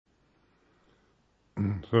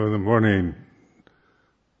So in the morning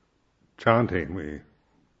chanting, when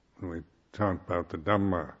we chant about the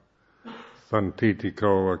Dhamma,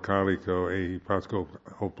 Santitiko, Akaliko, Ehipasko,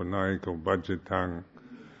 Opanayiko, Bhajitang,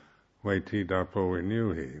 Vaiti Dapo,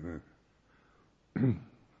 Inuhi.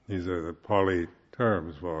 These are the Pali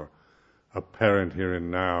terms for apparent here and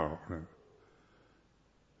now.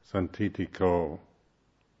 Santitiko,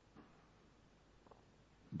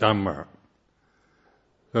 Dhamma.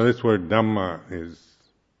 So this word Dhamma is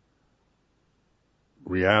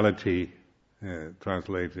reality,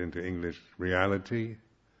 translated into English, reality,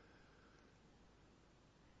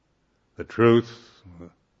 the truth,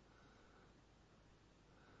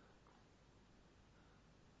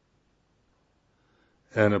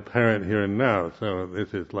 and apparent here and now. So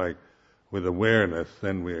this is like with awareness,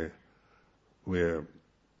 then we're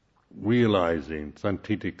realizing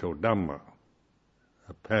Santitiko Dhamma,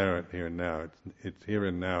 apparent here and now. It's here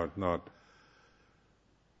and now. It's not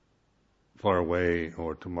far away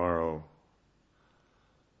or tomorrow.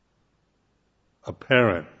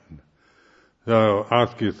 Apparent. So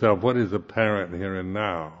ask yourself, what is apparent here and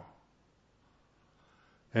now?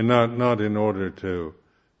 And not in order to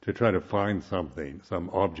try to find something, some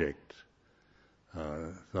object,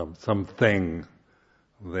 something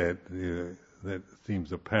that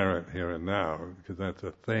seems apparent here and now, because that's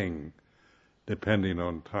a thing, depending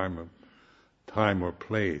on time or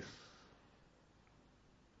place.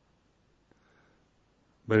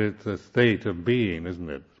 But it's a state of being, isn't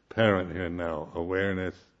it? Apparent here and now,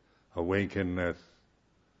 awareness, awakenedness.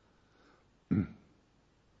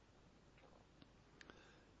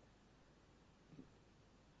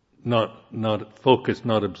 Not focused,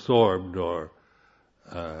 not absorbed, or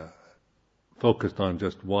focused on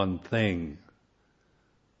just one thing.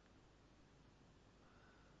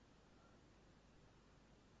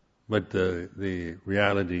 But the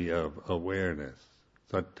reality of awareness,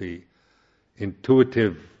 sati,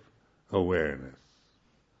 intuitive awareness,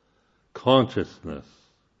 consciousness.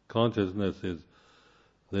 Consciousness is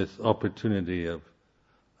this opportunity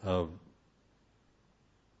of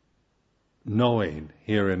knowing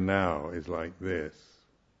here and now is like this.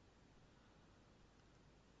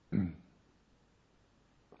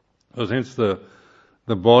 So since the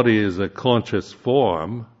body is a conscious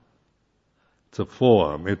form, it's a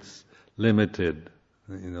form, it's limited.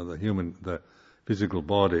 The physical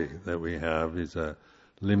body that we have is a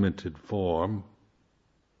limited form.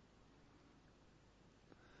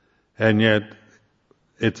 And yet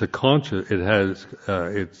it has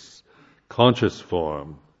its conscious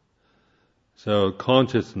form. So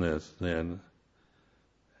consciousness then,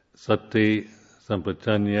 sati,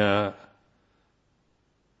 sampajanya,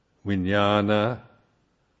 vijnana,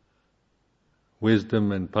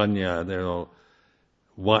 wisdom and panya, they're all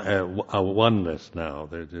a oneness now.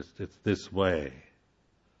 It's this way.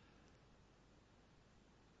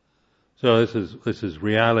 So this is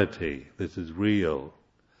reality. This is real,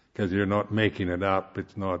 because you're not making it up.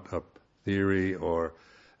 It's not a theory or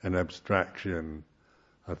an abstraction,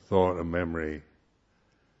 a thought, a memory.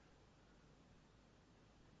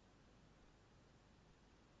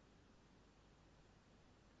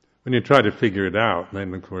 When you try to figure it out,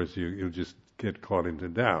 then of course you'll just get caught into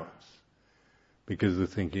doubts. Because the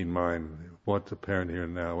thinking mind, what's apparent here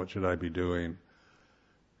and now? What should I be doing?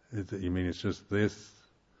 You mean it's just this?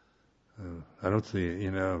 I don't see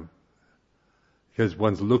it, because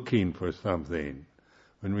one's looking for something.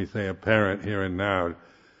 When we say apparent here and now,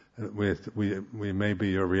 we maybe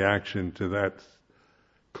your reaction to that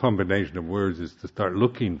combination of words is to start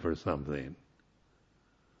looking for something.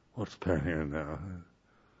 What's apparent here and now?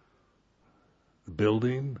 The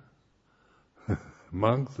building?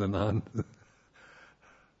 Monks and nuns?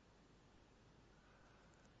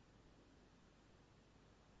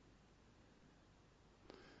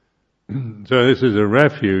 So this is a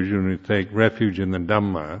refuge, and we take refuge in the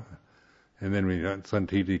Dhamma, and then we got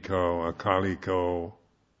Santitiko, Akaliko,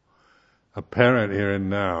 apparent here and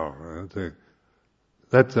now.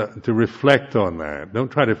 To reflect on that.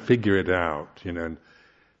 Don't try to figure it out.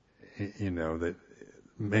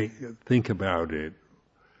 Think about it,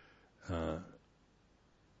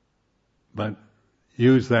 but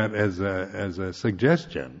use that as a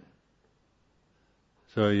suggestion.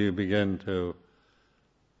 So you begin to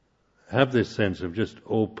have this sense of just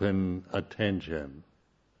open attention,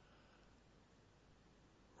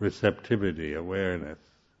 receptivity, awareness.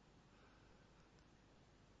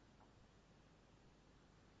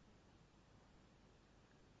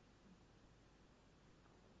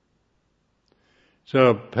 So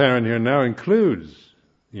apparent here now includes,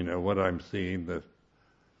 what I'm seeing, the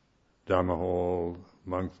Dhamma hall,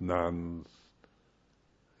 monks, nuns,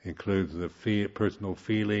 includes the personal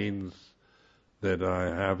feelings that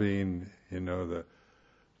I'm having, the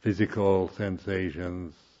physical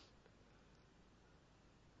sensations,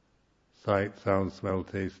 sight, sound, smell,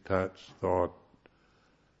 taste, touch, thought.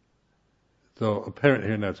 So apparent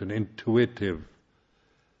here now, it's an intuitive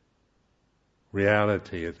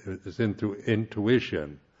reality. It's into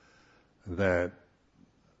intuition that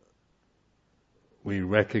we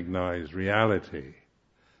recognize reality,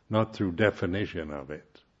 not through definition of it.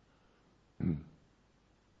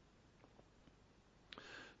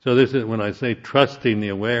 So this is when I say trusting the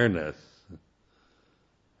awareness.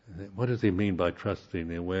 What does he mean by trusting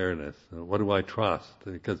the awareness? What do I trust?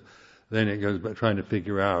 Because then it goes by trying to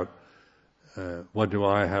figure out what do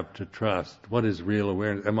I have to trust? What is real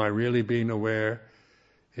awareness? Am I really being aware?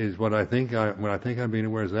 Is what I think when I think I'm being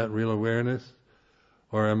aware, is that real awareness?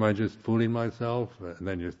 Or am I just fooling myself? And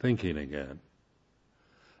then you're thinking again.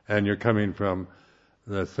 And you're coming from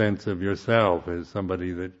the sense of yourself as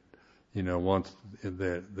somebody that, wants,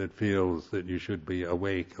 that feels that you should be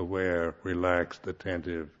awake, aware, relaxed,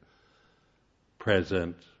 attentive,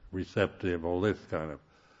 present, receptive, all this kind of,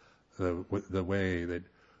 the way that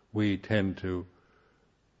we tend to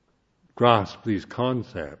grasp these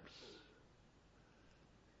concepts,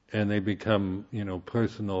 and they become,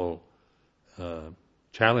 personal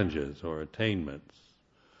challenges or attainments,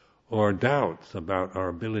 or doubts about our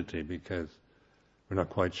ability because we're not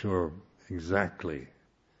quite sure exactly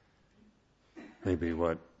maybe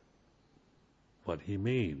what he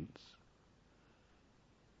means.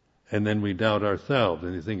 And then we doubt ourselves,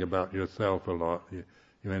 and you think about yourself a lot, you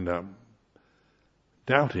end up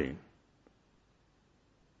doubting.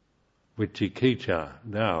 Vicikiccha,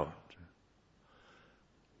 doubt.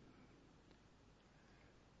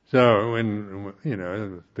 So when,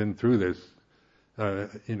 I've been through this,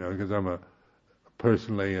 because I'm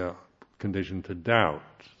personally conditioned to doubt.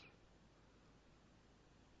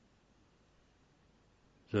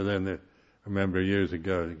 So then I remember years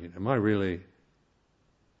ago thinking, am I really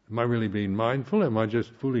being mindful? Am I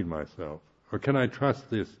just fooling myself? Or can I trust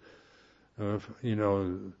this,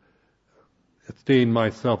 seeing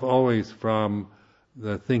myself always from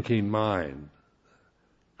the thinking mind,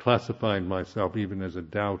 classifying myself even as a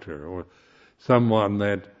doubter, or someone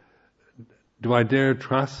that, do I dare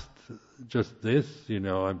trust just this?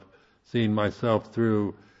 I'm seeing myself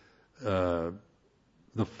through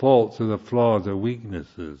the faults or the flaws or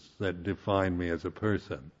weaknesses that define me as a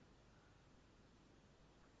person.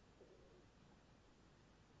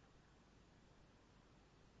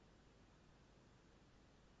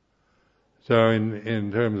 So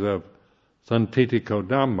in terms of Santitiko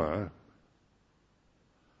Dhamma,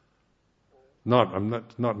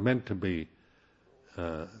 not meant to be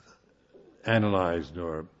analyzed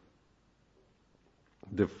or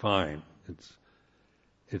defined.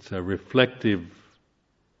 It's a reflective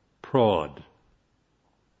prod.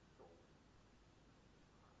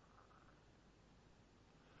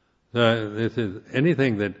 So this is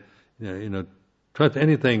anything that trust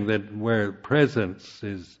anything that where presence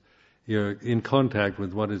is, you're in contact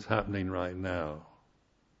with what is happening right now.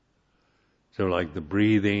 So like the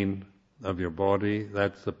breathing of your body,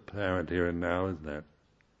 that's apparent here and now, isn't it?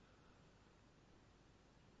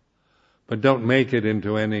 But don't make it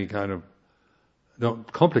into any kind of,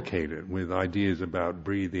 don't complicate it with ideas about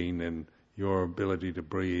breathing and your ability to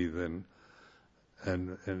breathe and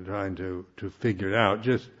trying to figure it out.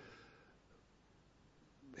 Just,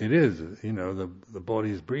 it is, the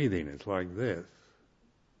body's breathing, it's like this.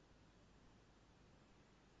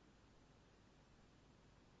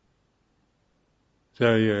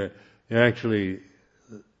 So you're actually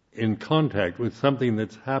in contact with something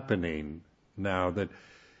that's happening now that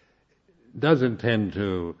doesn't tend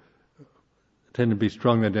to be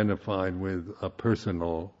strongly identified with a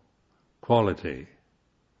personal quality.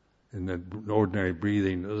 In the ordinary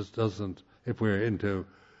breathing, doesn't. If we're into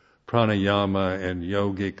pranayama and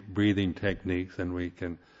yogic breathing techniques, then we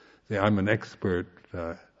can say, I'm an expert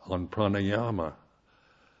on pranayama.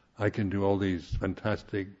 I can do all these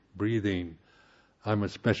fantastic breathing. I'm a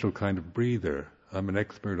special kind of breather. I'm an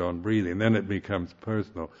expert on breathing. Then it becomes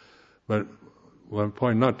personal. But one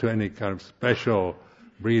point, not to any kind of special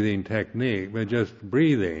breathing technique, but just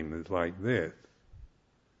breathing is like this.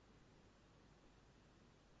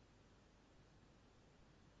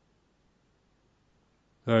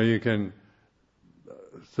 So you can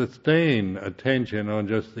sustain attention on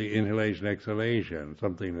just the inhalation, exhalation,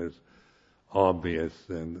 something as obvious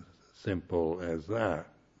and simple as that.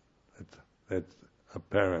 That's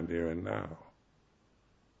apparent here and now.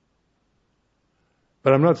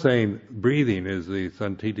 But I'm not saying breathing is the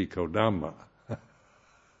Santitiko Dhamma.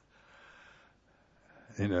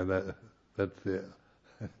 That's it.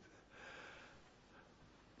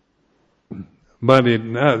 But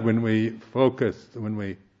when we focus, when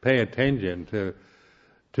we pay attention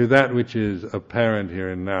to that which is apparent here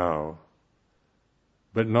and now,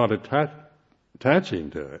 but not attaching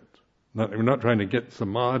to it. We're not trying to get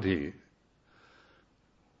samadhi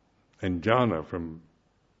and jhana from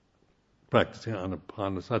practicing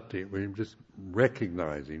anapanasati. We're just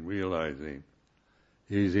recognizing, realizing,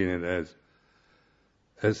 using it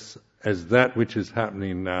as that which is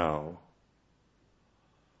happening now.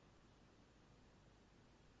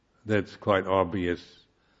 That's quite obvious,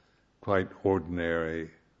 quite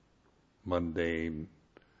ordinary, mundane,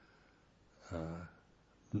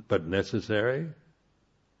 but necessary,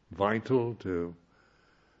 vital to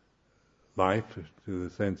life, to the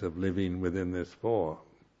sense of living within this form.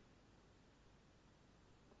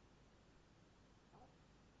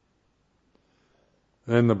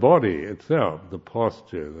 And the body itself, the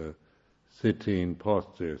posture, the sitting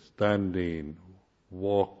posture, standing,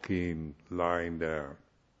 walking, lying down.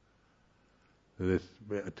 This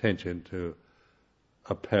attention to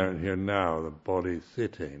apparent here now, the body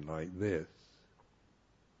sitting like this.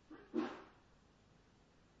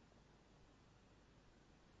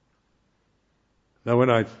 Now when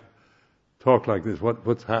I talk like this,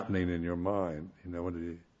 what's happening in your mind?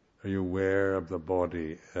 Are you aware of the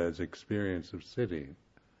body as experience of sitting?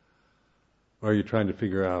 Or are you trying to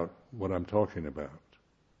figure out what I'm talking about?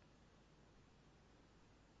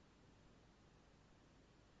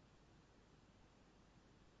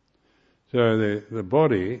 So the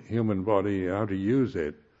body, human body, how to use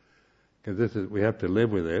it, because we have to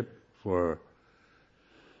live with it for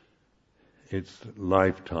its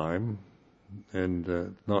lifetime,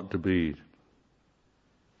 and not to be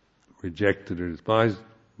rejected or despised.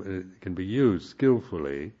 It can be used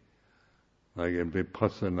skillfully, like in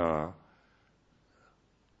vipassana,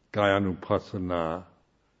 kayanupassana,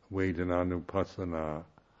 vedananupassana,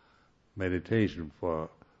 meditation for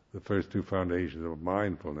the first two foundations of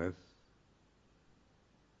mindfulness.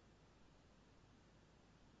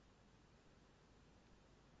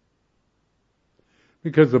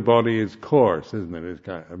 Because the body is coarse, isn't it? It's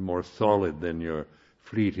kind of more solid than your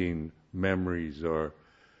fleeting memories or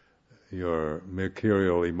your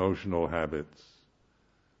mercurial emotional habits.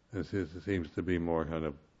 It seems to be more kind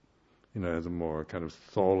of, has a more kind of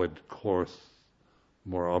solid, coarse,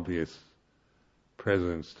 more obvious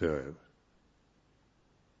presence to it.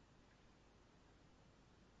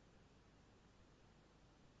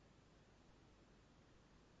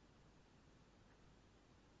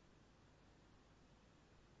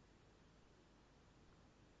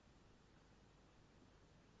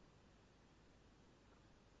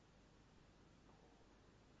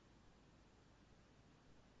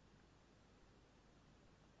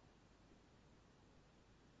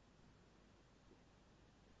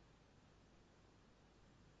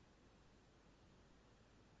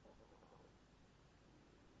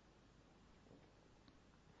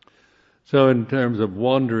 So, in terms of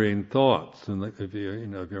wandering thoughts, and if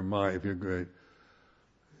your mind, if you're great,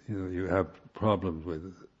 you have problems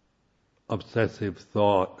with obsessive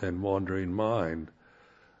thought and wandering mind,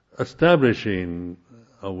 establishing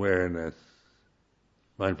awareness,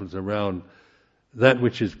 mindfulness around that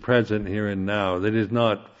which is present here and now, that is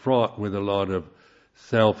not fraught with a lot of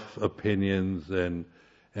self-opinions and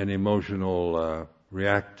emotional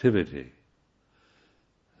reactivity.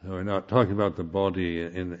 So we're not talking about the body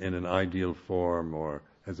in an ideal form or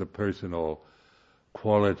as a personal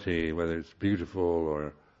quality, whether it's beautiful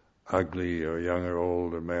or ugly or young or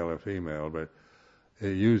old or male or female, but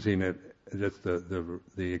using it just the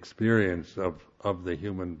experience of the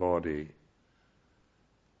human body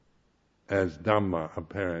as Dhamma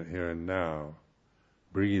apparent here and now,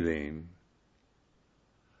 breathing.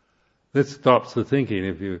 This stops the thinking.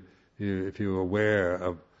 If you're aware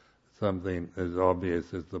of something as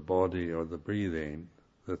obvious as the body or the breathing,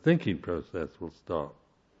 the thinking process will stop.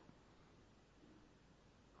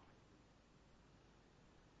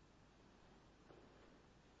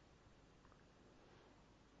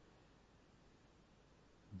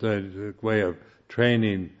 The way of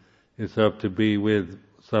training yourself to be with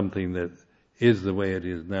something that is the way it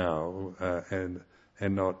is now, and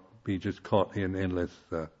not be just caught in endless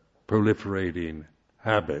proliferating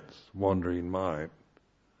habits, wandering mind.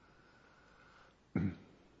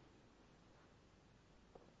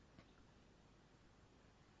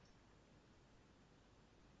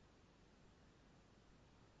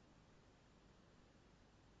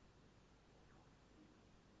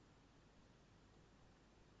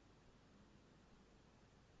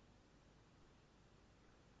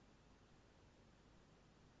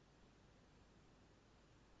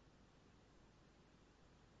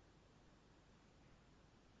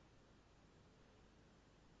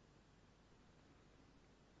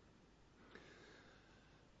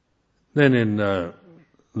 Then in the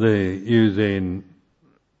using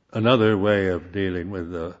another way of dealing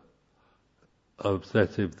with the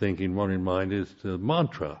obsessive thinking, wandering mind, is the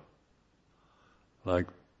mantra, like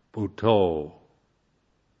Bhutto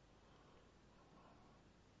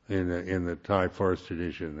in the Thai forest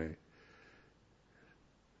tradition.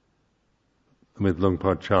 With Luang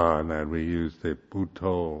Por Chah, and that we use the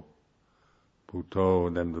Bhutto,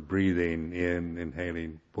 and then the breathing in,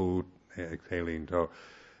 inhaling Bhut, exhaling To.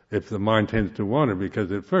 If the mind tends to wander,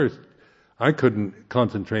 because at first I couldn't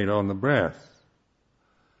concentrate on the breath.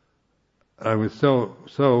 I was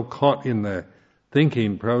so caught in the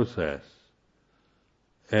thinking process,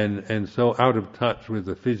 and so out of touch with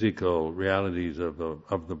the physical realities of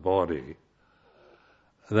the body,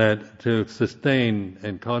 that to sustain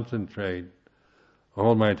and concentrate,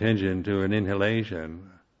 hold my attention to an inhalation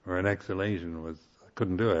or an exhalation I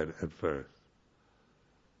couldn't do it at first.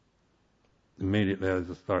 Immediately I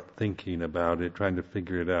just start thinking about it, trying to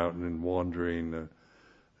figure it out, and then wandering,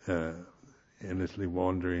 endlessly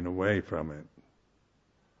wandering away from it.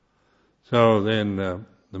 So then the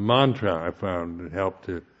mantra, I found, it helped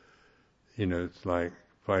to, it's like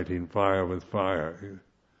fighting fire with fire.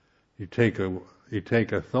 You take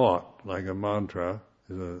a thought, like a mantra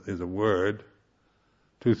is a word,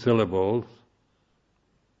 2 syllables,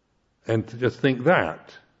 and to just think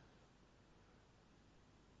that.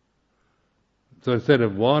 So instead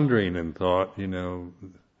of wandering in thought,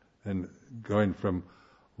 and going from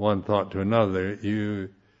one thought to another, you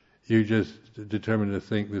just determine to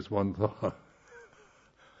think this one thought.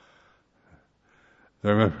 I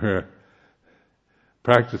remember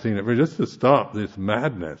practicing it, but just to stop this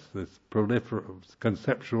madness, this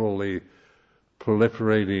conceptually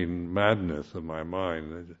proliferating madness of my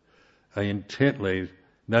mind. I intently,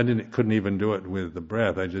 couldn't even do it with the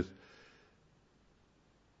breath. I just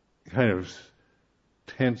kind of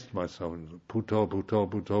tensed myself, Bhutto, Bhutto,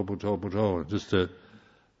 Bhutto, Bhutto, Bhutto,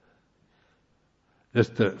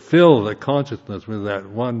 just to fill the consciousness with that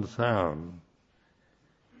one sound.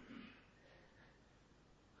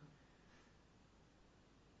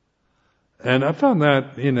 And I found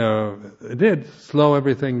that, it did slow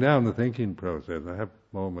everything down, the thinking process. I have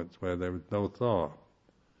moments where there was no thought.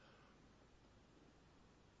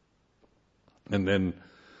 And then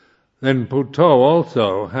Bhutto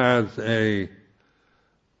also has a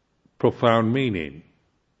profound meaning.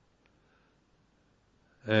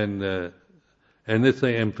 And this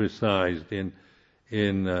they emphasized in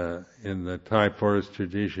the Thai forest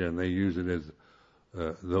tradition. They use it as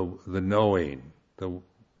the knowing,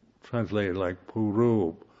 translated like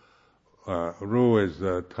Puru. Ru is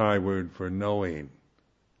the Thai word for knowing.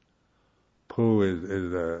 Pu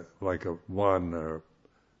is like a one, or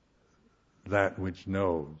that which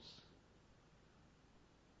knows.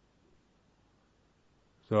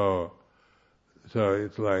 So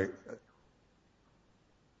it's like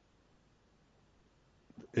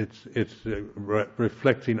it's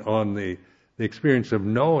reflecting on the experience of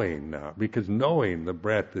knowing now, because knowing the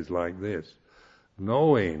breath is like this,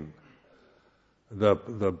 knowing the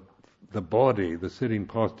body, the sitting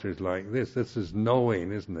posture is like this. This is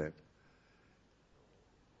knowing, isn't it?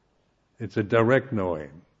 It's a direct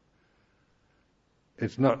knowing.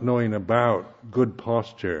 It's not knowing about good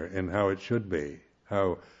posture and how it should be,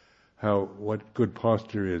 what good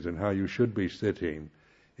posture is and how you should be sitting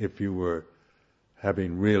if you were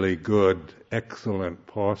having really good, excellent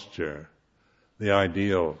posture, the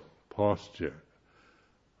ideal posture.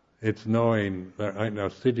 It's knowing that right now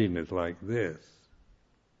sitting is like this.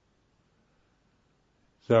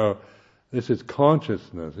 So this is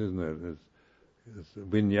consciousness, isn't it? It's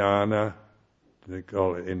vijnana. They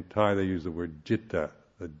call it, in Thai they use the word jitta,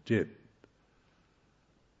 the jit.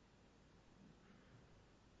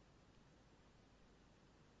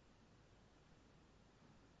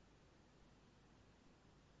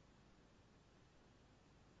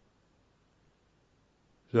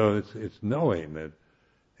 So it's knowing that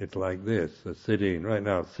it's like this, the sitting, right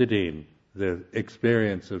now sitting, the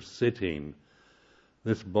experience of sitting,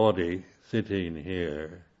 this body sitting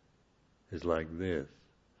here is like this.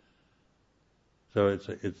 So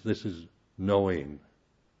this is knowing,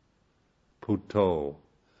 Bhutto,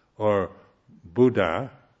 or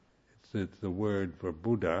Buddha. It's the word for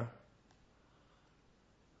Buddha.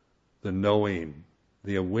 The knowing,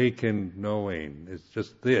 the awakened knowing is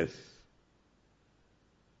just this.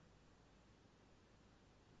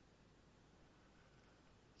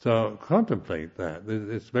 So contemplate that.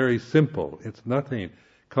 It's very simple. It's nothing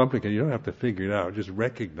complicated. You don't have to figure it out. Just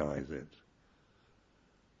recognize it.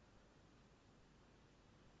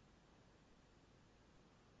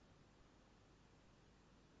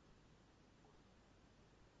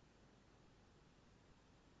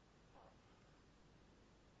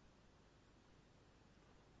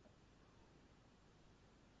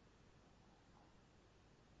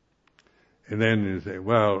 And then you say,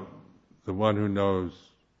 well, the one who knows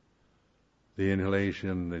the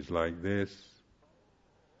inhalation is like this.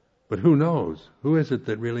 But who knows? Who is it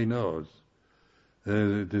that really knows?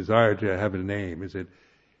 The desire to have a name. Is it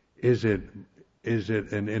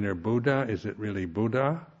an inner Buddha? Is it really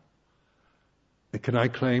Buddha? Can I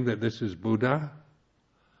claim that this is Buddha?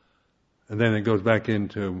 And then it goes back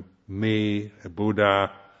into me,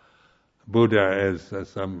 Buddha as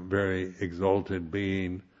some very exalted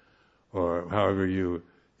being, or however you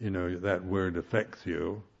know that word affects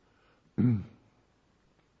you.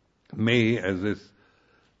 Me as this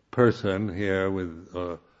person here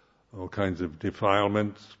with all kinds of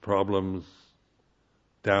defilements, problems,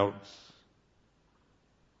 doubts.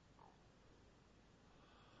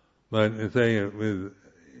 But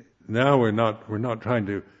now we're not trying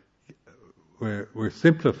to. We're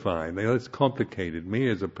simplifying. It's complicated. Me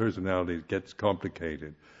as a personality gets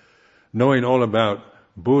complicated. Knowing all about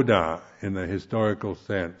Buddha in the historical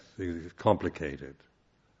sense is complicated.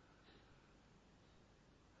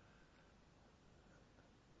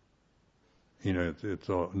 It's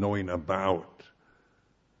all knowing about.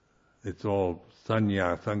 It's all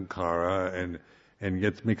sanya, sankhara, and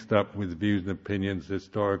gets mixed up with views and opinions,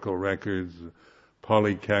 historical records,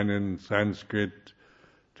 Pali Canon, Sanskrit,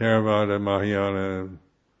 Theravada, Mahayana.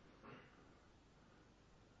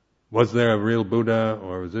 Was there a real Buddha,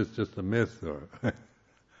 or was this just a myth? Or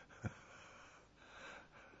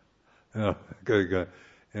go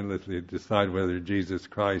endlessly decide whether Jesus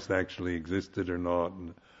Christ actually existed or not.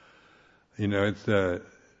 And, it's the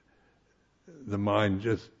mind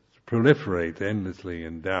just proliferates endlessly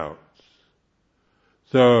in doubts.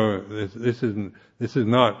 So this is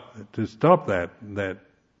not to stop that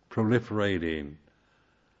proliferating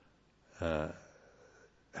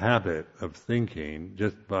habit of thinking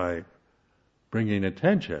just by bringing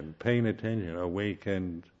attention, paying attention,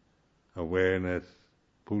 awakened awareness,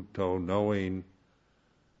 Putto, knowing.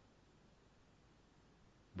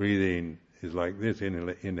 Breathing is like this,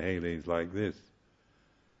 inhaling is like this,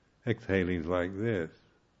 exhaling is like this.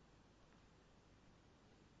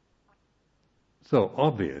 So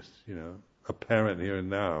obvious, apparent here and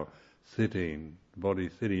now, sitting, body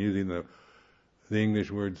sitting, using the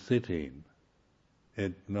English word sitting.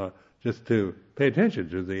 It not just to pay attention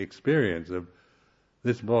to the experience of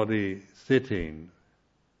this body sitting.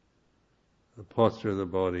 The posture of the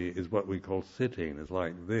body is what we call sitting, is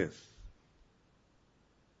like this.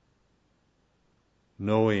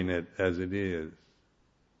 Knowing it as it is.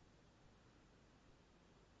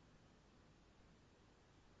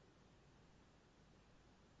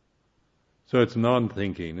 So it's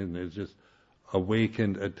non-thinking, isn't it? It's just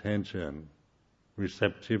awakened attention,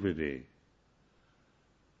 receptivity.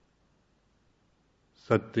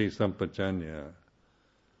 Sati sampajanya.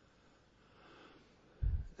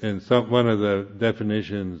 And one of the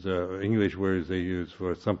definitions, English words they use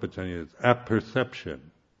for sampajanya is apperception.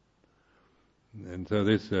 And so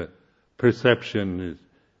this perception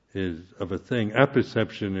is of a thing.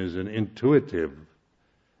 Apperception is an intuitive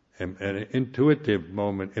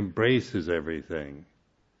moment embraces everything.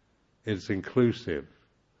 It's inclusive.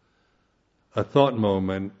 A thought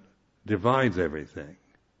moment divides everything.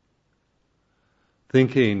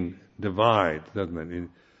 Thinking divides, doesn't it?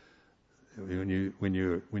 When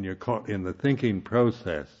you're caught in the thinking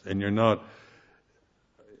process and you're not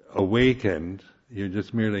awakened, you're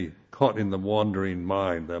just merely caught in the wandering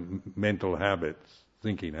mind, the mental habits,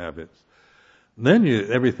 thinking habits. Then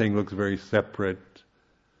everything looks very separate.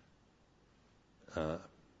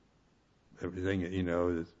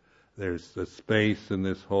 Everything, there's the space in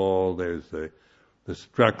this hall, there's the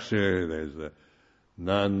structure, there's the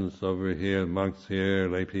nuns over here, monks here,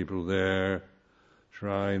 lay people there,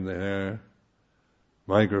 shrine there,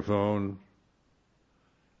 microphone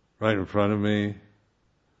right in front of me,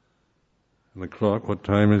 and the clock, what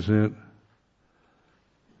time is it?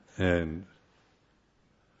 And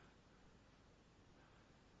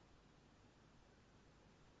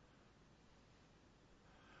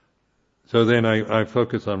so then I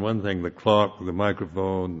focus on one thing, the clock, the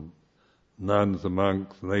microphone, nuns, the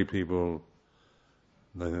monks, lay people.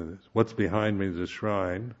 What's behind me is a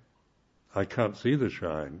shrine. I can't see the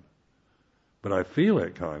shrine, but I feel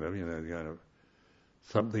it kind of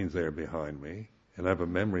something's there behind me, and I have a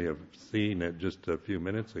memory of seeing it just a few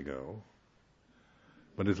minutes ago.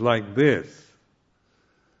 But it's like this.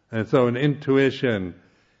 And so an intuition,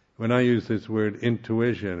 when I use this word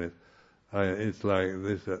intuition, it's like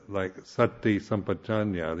this, like sati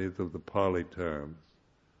sampajanya. These are the Pali terms.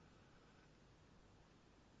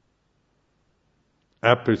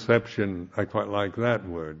 Apperception, I quite like that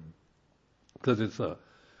word, because it's a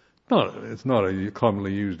It's not a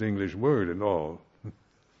commonly used English word at all.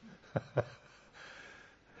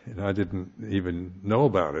 And I didn't even know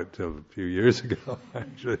about it till a few years ago,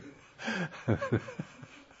 actually.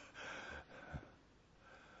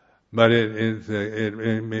 But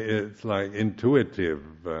it's like intuitive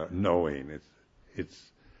knowing.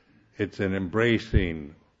 It's an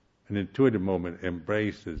embracing. An intuitive moment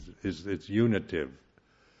embraces it's unitive.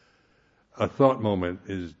 A thought moment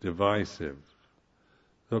is divisive.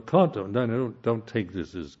 So don't take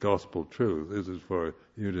this as gospel truth. This is for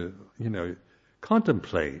you to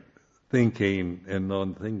contemplate thinking and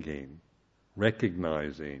non-thinking,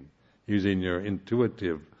 recognizing, using your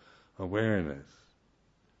intuitive awareness.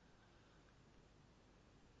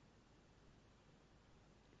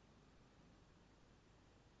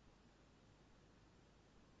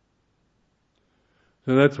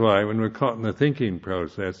 So that's why when we're caught in the thinking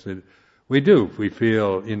process, we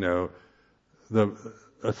feel,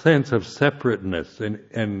 a sense of separateness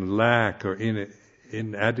and lack or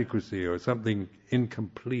inadequacy or something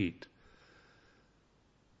incomplete,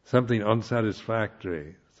 something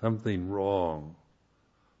unsatisfactory, something wrong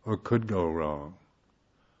or could go wrong.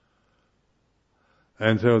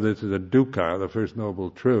 And so this is a dukkha, the first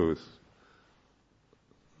noble truth.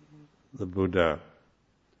 The Buddha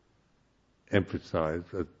emphasized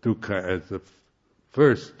dukkha as the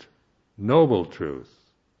first noble truth,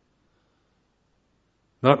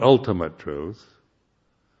 not ultimate truth.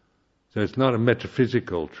 So it's not a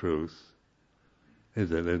metaphysical truth,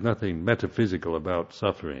 is it? There's nothing metaphysical about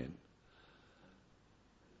suffering.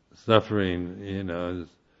 Suffering,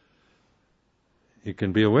 you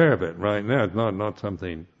can be aware of it right now. It's not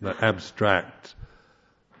something, not abstract,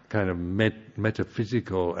 kind of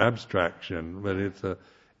metaphysical abstraction, but it's a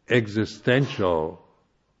existential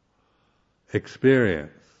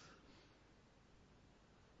experience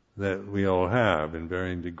that we all have in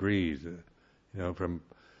varying degrees, from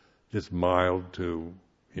just mild to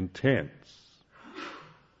intense.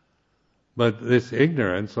 But this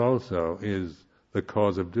ignorance also is the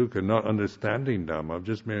cause of dukkha, not understanding Dhamma,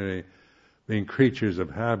 just merely being creatures of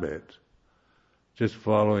habit, just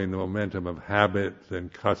following the momentum of habit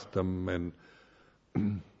and custom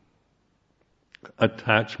and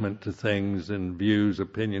attachment to things and views,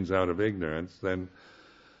 opinions out of ignorance. Then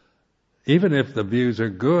even if the views are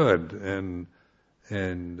good and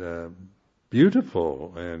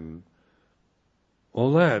beautiful and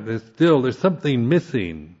all that, there's something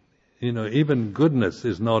missing. Even goodness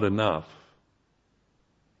is not enough.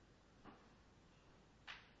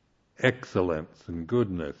 Excellence and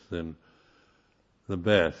goodness and the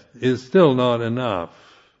best is still not enough.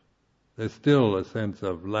 There's still a sense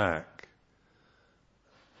of lack.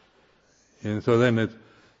 And so then this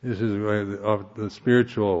is where of the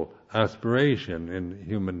spiritual aspiration in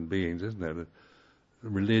human beings, isn't it?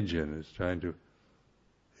 Religion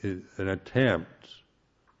is an attempt,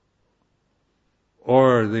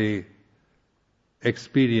 or the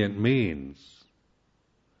expedient means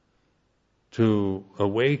to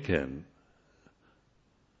awaken.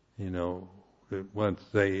 Once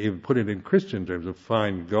they even put it in Christian terms, of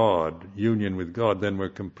find God, union with God, then we're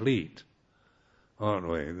complete, aren't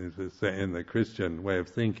we? This is in the Christian way of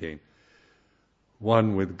thinking.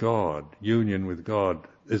 One with God, union with God,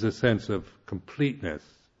 is a sense of completeness.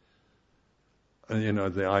 And,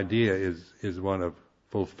 the idea is one of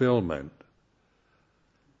fulfillment,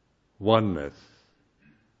 oneness,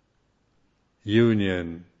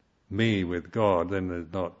 union, me with God. Then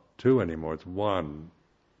there's not two anymore, it's one.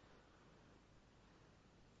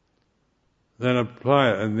 Then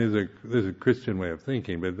apply it, and this is a Christian way of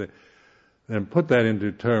thinking, but then put that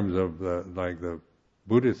into terms of the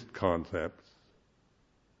Buddhist concepts,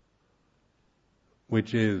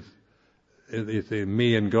 which is it's a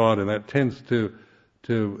me and God, and that tends to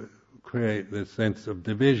create this sense of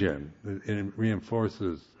division. It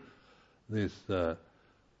reinforces this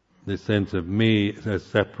sense of me as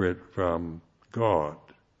separate from God,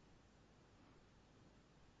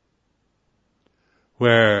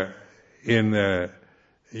 where in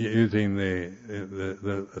using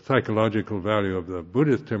the psychological value of the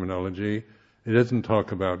Buddhist terminology, it doesn't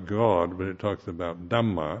talk about God, but it talks about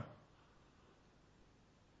Dhamma.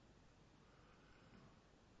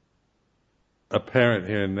 Apparent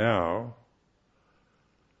here and now.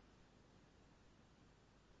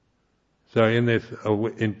 So in this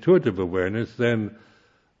intuitive awareness, then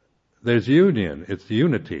there's union. It's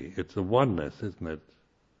unity. It's a oneness, isn't it?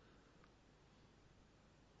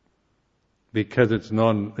 Because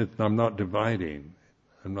I'm not dividing.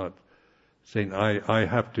 I'm not saying I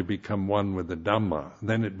have to become one with the Dhamma.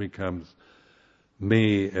 Then it becomes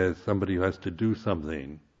me as somebody who has to do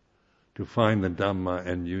something to find the Dhamma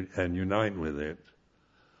and unite with it?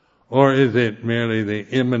 Or is it merely the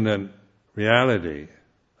immanent reality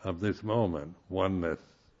of this moment? Oneness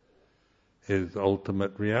is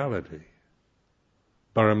ultimate reality.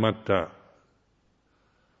 Paramatta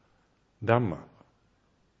Dhamma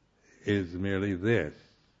is merely this.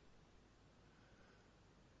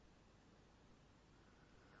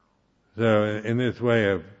 So in this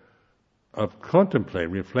way of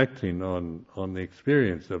contemplating, reflecting on the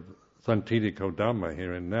experience of Santitiko Dhamma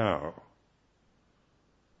here and now,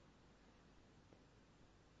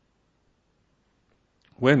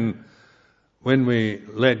 when we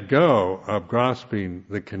let go of grasping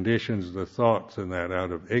the conditions, the thoughts and that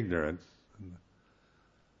out of ignorance,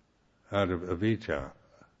 out of avijja,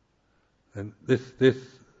 and this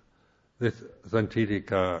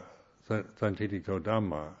Santitiko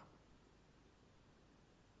Dhamma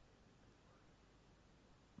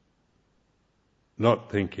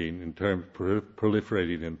not thinking in terms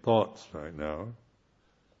proliferating in thoughts right now.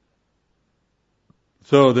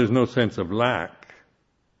 So there's no sense of lack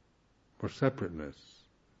or separateness.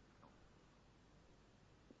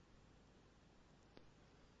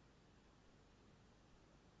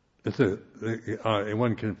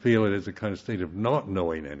 One can feel it as a kind of state of not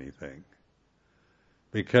knowing anything,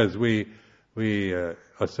 because we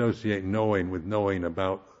associate knowing with knowing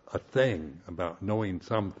about a thing, about knowing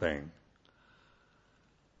something.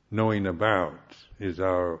 Knowing about is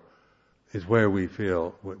where we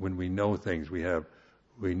feel when we know things we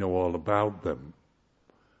know all about them,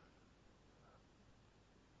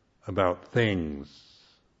 about things,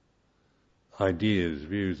 ideas,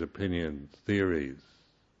 views, opinions, theories.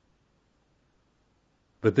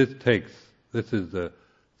 But this is the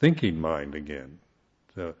thinking mind again.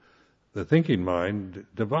 So the thinking mind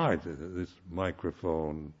divides it, this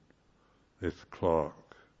microphone, this clock.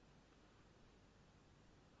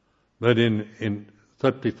 But in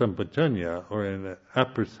sati sampajanya, or in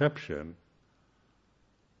apperception,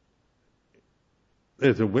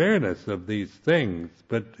 there's awareness of these things,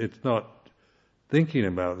 but it's not thinking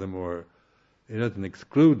about them, or it doesn't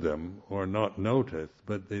exclude them or not notice,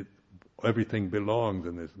 but everything belongs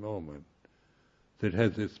in this moment. So it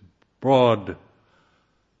has this broad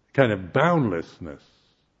kind of boundlessness,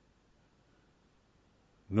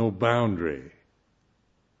 no boundary.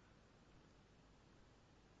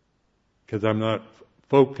 Because I'm not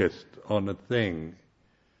focused on a thing,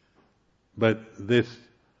 but this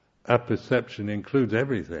apperception includes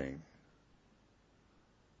everything,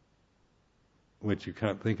 which you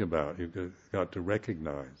can't think about. You've got to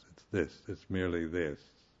recognize it's merely this.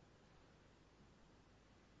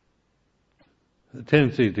 The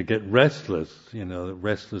tendency to get restless,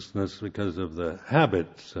 restlessness because of the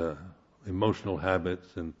habits, emotional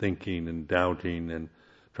habits, and thinking and doubting and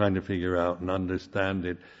trying to figure out and understand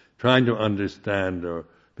it. Trying to understand or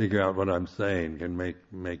figure out what I'm saying can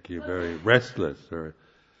make you very restless or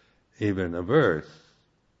even averse.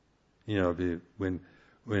 When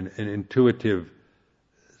an intuitive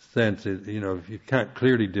sense is, if you can't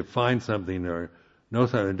clearly define something or know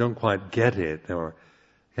something, don't quite get it, or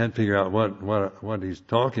can't figure out what he's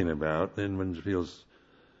talking about, then one feels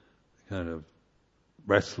kind of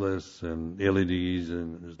restless and ill at ease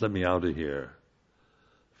and just let me out of here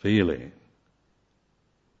feeling.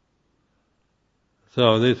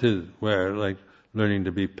 So this is where, learning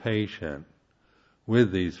to be patient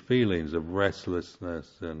with these feelings of restlessness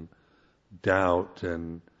and doubt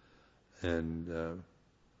and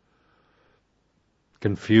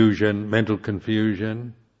confusion, mental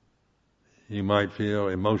confusion. You might feel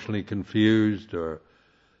emotionally confused or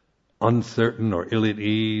uncertain or ill at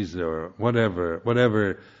ease or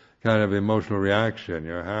whatever kind of emotional reaction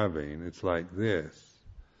you're having. It's like this.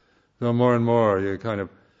 So more and more you're kind of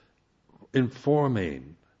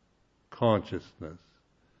informing consciousness.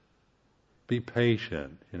 Be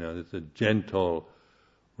patient, it's a gentle,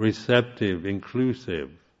 receptive, inclusive.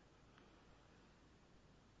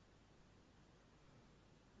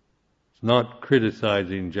 It's not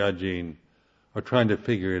criticizing, judging, or trying to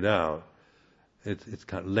figure it out. It's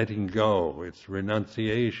kind of letting go, it's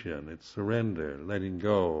renunciation, it's surrender, letting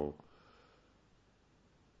go.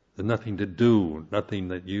 There's nothing to do, nothing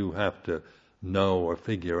that you have to know or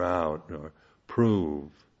figure out or prove.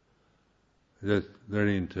 Just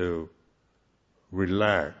learning to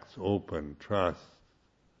relax, open, trust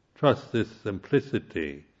this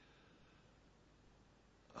simplicity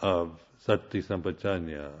of sati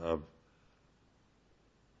sampajanya, of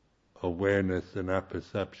awareness and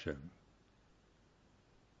apperception.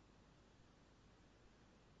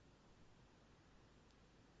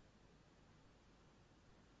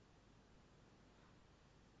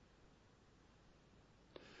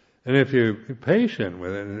 And if you're patient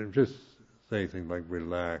with it and just say things like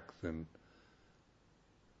relax, and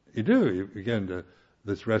you begin to,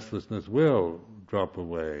 this restlessness will drop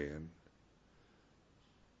away,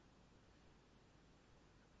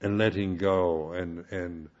 and letting go,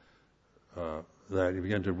 and that you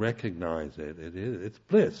begin to recognize it. It's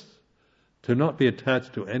bliss. To not be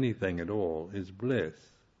attached to anything at all is bliss.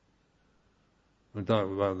 We talk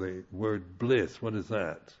about the word bliss. What is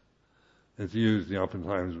that? It's used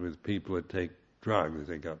oftentimes with people that take drugs.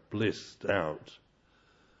 They got blissed out.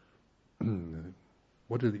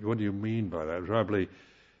 What do you mean by that? Probably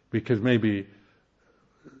because maybe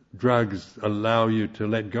drugs allow you to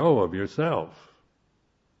let go of yourself.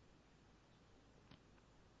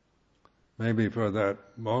 Maybe for that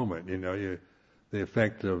moment, the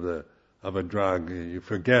effect of a drug, you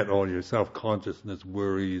forget all your self-consciousness,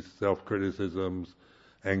 worries, self-criticisms,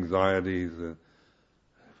 anxieties,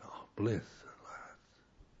 bliss.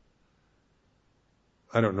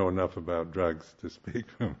 I don't know enough about drugs to speak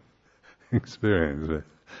from experience, but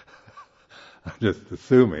I'm just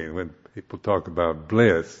assuming when people talk about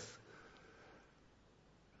bliss.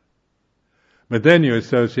 But then you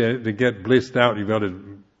associate it, to get blissed out, you've got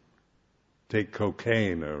to take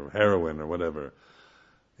cocaine or heroin or whatever.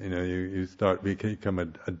 You become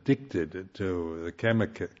addicted to the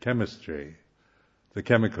chemistry, the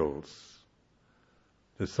chemicals,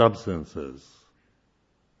 the substances.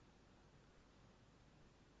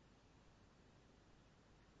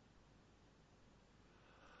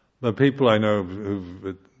 The people I know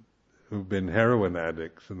who've been heroin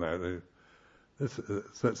addicts and that,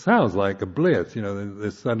 it sounds like a bliss.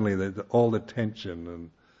 There's suddenly all the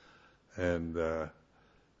tension and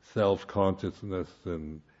self-consciousness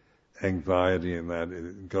and anxiety and that,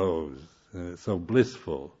 it goes. And it's so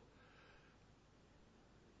blissful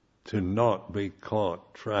to not be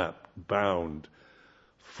caught, trapped, bound,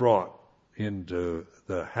 fraught into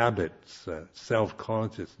the habits,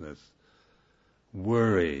 self-consciousness,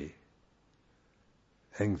 worry,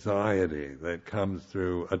 anxiety that comes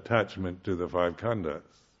through attachment to the five khandhas.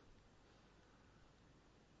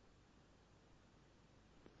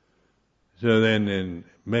 So then in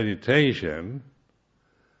meditation,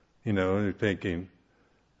 you're thinking,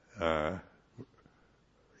 the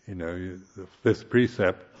fifth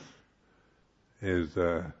precept is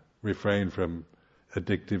refrain from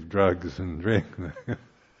addictive drugs and drink.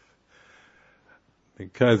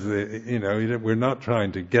 Because, we're not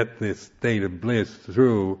trying to get this state of bliss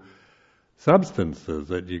through substances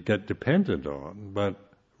that you get dependent on, but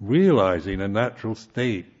realizing a natural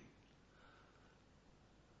state.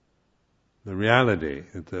 The reality,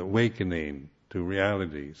 it's the awakening to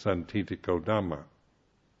reality, santitiko dhamma.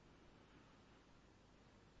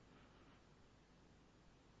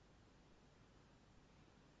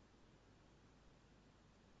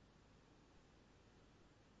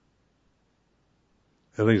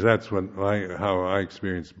 At least that's how I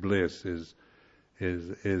experience bliss is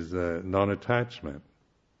non-attachment.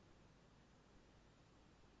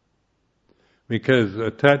 Because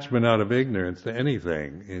attachment out of ignorance to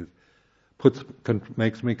anything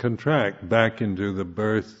makes me contract back into the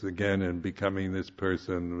birth again and becoming this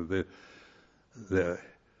person, the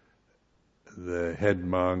head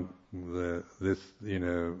monk,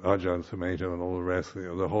 Ajahn Sumedho and all the rest.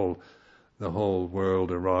 The whole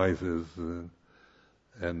world arises,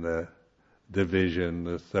 and the division,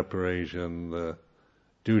 the separation, the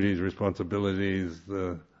duties, responsibilities,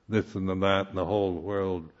 the this and the that, and the whole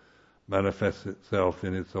world manifests itself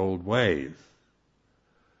in its old ways.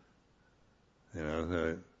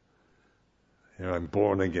 I'm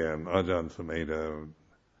born again, Ajahn Sumedho.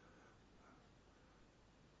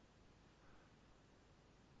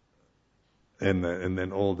 And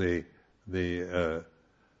then all the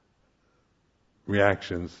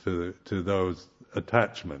reactions to those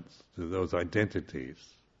attachments, to those identities.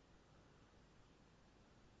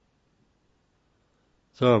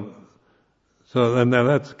 So and now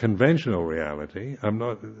that's conventional reality.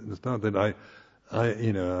 It's not that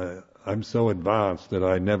I'm so advanced that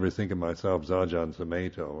I never think of myself as Ajahn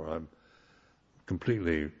Sumedho, or I'm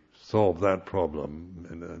completely solved that problem,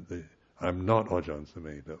 and I'm not Ajahn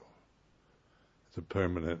Sumedho. It's a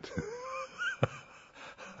permanent.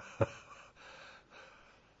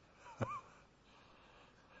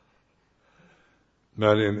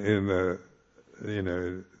 But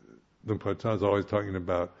Lumpur Cha is always talking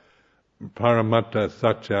about Paramatta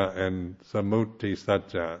Satya and Samutti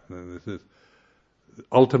Satya. This is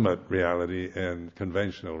ultimate reality and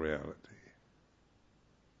conventional reality.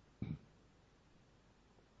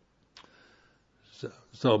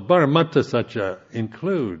 So Paramatta Satya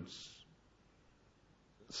includes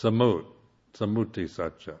Samut, Samuti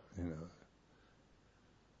Satcha,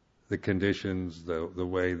 the conditions, the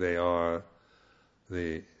way they are,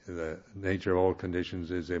 the nature of all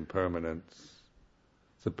conditions is impermanence.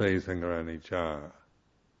 Sape Sangaranijja.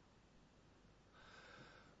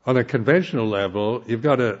 On a conventional level, you've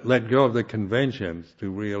got to let go of the conventions to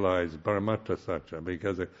realize Paramatta Satcha,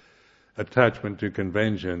 because attachment to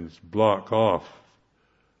conventions block off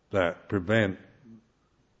that, prevent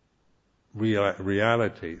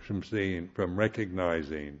reality from seeing, from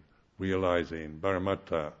recognizing, realizing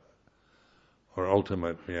Paramatta, or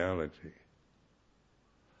ultimate reality.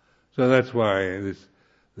 So that's why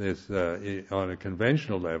this on a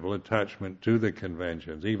conventional level, attachment to the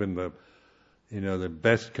conventions, even the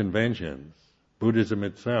best conventions, Buddhism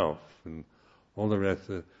itself, and all the rest,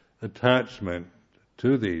 attachment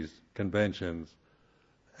to these conventions,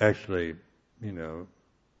 actually, you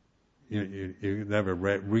never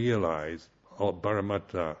realize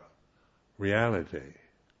Paramatta reality.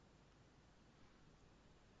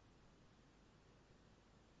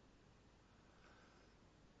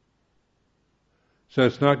 So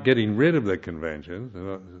it's not getting rid of the conventions.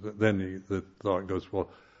 Then the thought goes, well,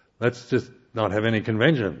 let's just not have any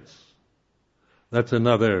conventions. That's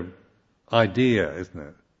another idea, isn't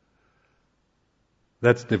it?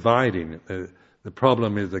 That's dividing. The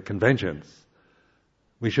problem is the conventions.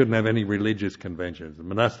 We shouldn't have any religious conventions.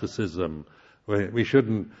 Monasticism. We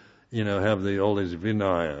shouldn't, have all this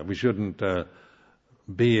Vinaya. We shouldn't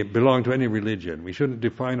belong to any religion. We shouldn't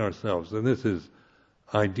define ourselves. And this is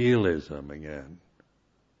idealism again.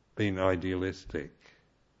 Being idealistic.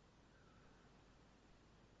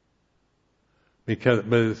 But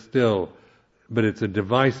it's a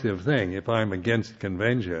divisive thing. If I'm against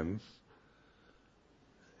conventions,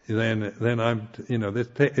 then I'm,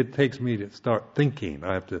 it takes me to start thinking.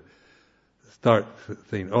 I have to start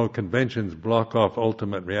thinking, conventions block off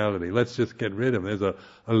ultimate reality. Let's just get rid of them. There's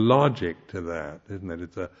a logic to that, isn't it?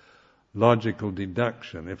 It's a logical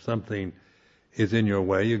deduction. If something is in your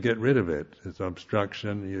way, you get rid of it. It's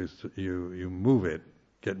obstruction, you move it,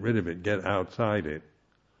 get rid of it, get outside it.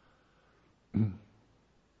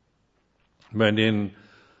 But in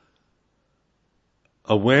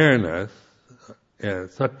awareness,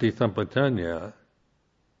 sati sampajanya,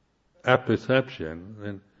 apperception,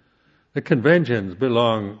 then the conventions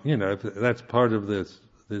belong, that's part of this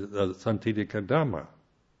Santittika Dhamma.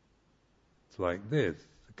 It's like this,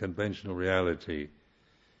 the conventional reality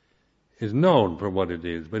is known for what it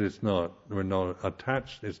is, but we're not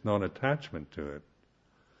attached, it's non-attachment to it.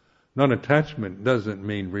 Non-attachment doesn't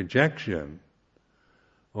mean rejection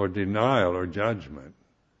or denial or judgment.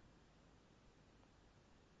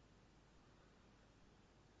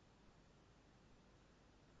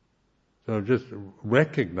 So just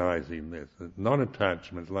recognizing this,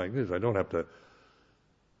 non-attachment like this, I don't have to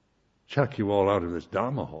chuck you all out of this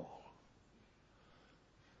Dhamma hole.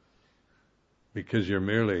 Because you're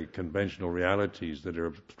merely conventional realities that are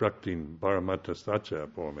obstructing Paramatta Satcha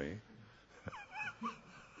for me.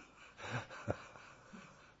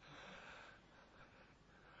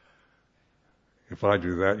 If I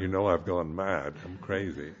do that, I've gone mad. I'm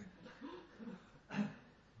crazy.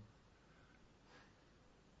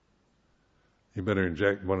 You better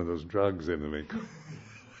inject one of those drugs into me.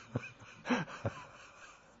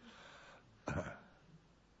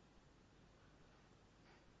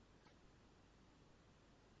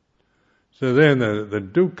 So then the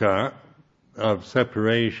dukkha of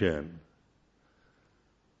separation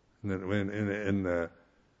in the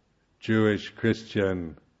Jewish,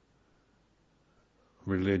 Christian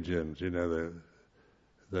religions, the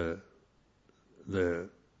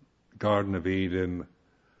Garden of Eden,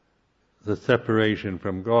 the separation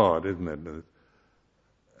from God, isn't it?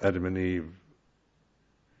 Adam and Eve,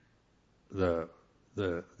 the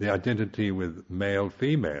identity with male,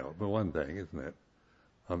 female, for one thing, isn't it?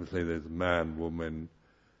 Obviously, there's man, woman,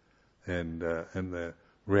 and the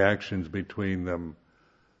reactions between them,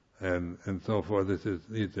 and so forth.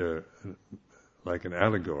 These are like an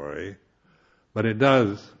allegory, but it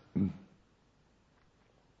does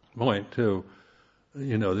point to,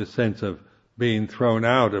 this sense of being thrown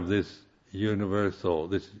out of this universal.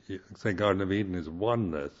 This, say, Garden of Eden is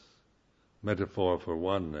oneness, metaphor for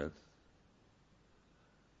oneness,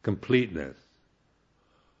 completeness.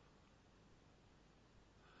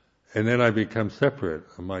 And then I become separate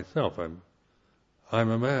of myself. I'm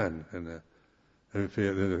a man, and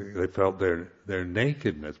they felt their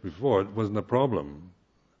nakedness before. It wasn't a problem.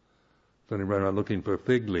 So they ran around looking for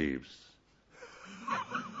fig leaves.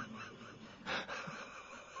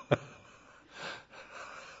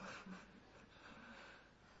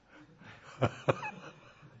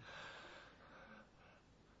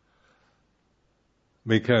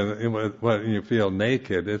 Because when you feel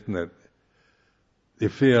naked, isn't it? You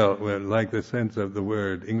feel like the sense of the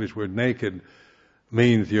word, English word naked,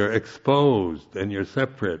 means you're exposed and you're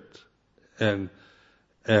separate and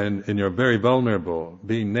you're very vulnerable.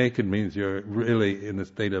 Being naked means you're really in a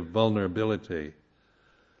state of vulnerability.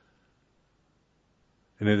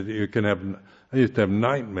 And you can have. I used to have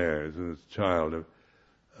nightmares as a child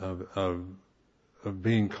of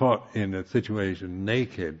being caught in a situation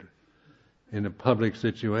naked, in a public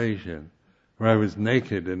situation where I was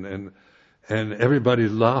naked and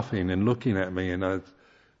everybody's laughing and looking at me, and I was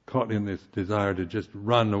caught in this desire to just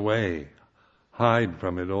run away, hide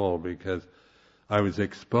from it all, because I was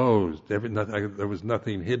exposed. There was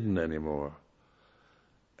nothing hidden anymore.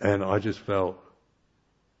 And I just felt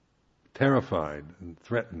terrified and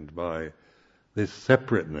threatened by this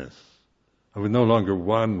separateness. I was no longer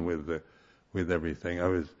one with everything. I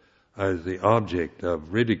was the object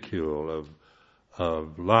of ridicule,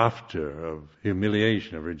 of laughter, of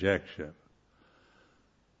humiliation, of rejection.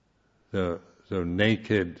 So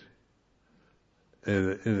naked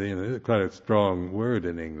is quite a strong word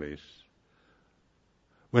in English.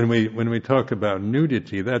 When we talk about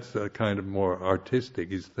nudity, that's a kind of more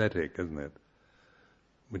artistic, aesthetic, isn't it?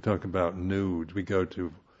 We talk about nude. We go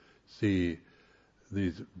to see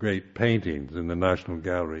these great paintings in the National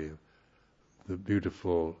Gallery, the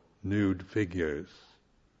beautiful nude figures,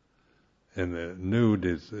 and the nude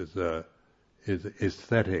is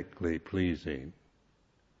aesthetically pleasing,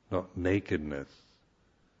 not nakedness.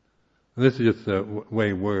 And this is just the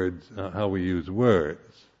way words, how we use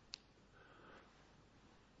words.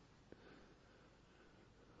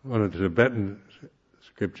 One of the Tibetan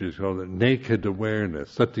scriptures called it naked awareness.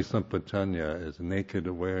 Sati Sampajanya is naked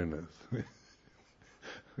awareness.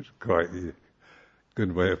 It's quite a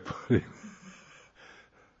good way of putting it.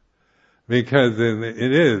 Because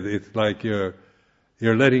it's like you're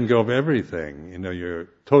letting go of everything. You're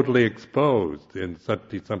totally exposed in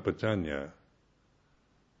Sati Sampajanya.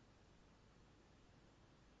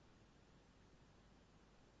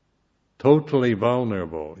 Totally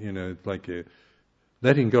vulnerable. It's like you're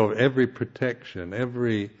letting go of every protection,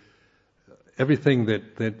 everything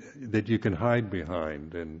that you can hide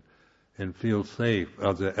behind and feel safe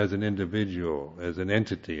as an individual, as an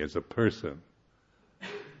entity, as a person,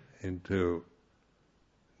 into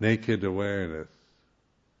naked awareness,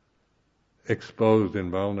 exposed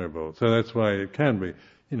and vulnerable. So that's why it can be,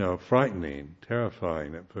 frightening,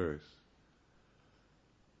 terrifying at first.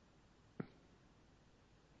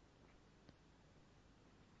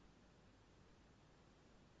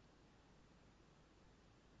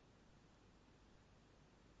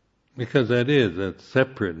 Because that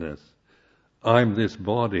separateness. I'm this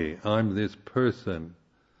body, I'm this person,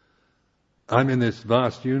 I'm in this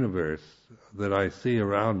vast universe that I see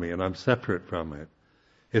around me, and I'm separate from it.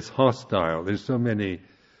 It's hostile. There's so many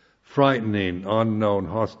frightening, unknown,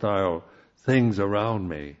 hostile things around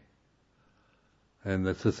me. And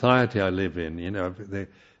the society I live in,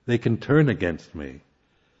 they can turn against me.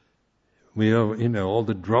 All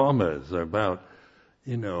the dramas are about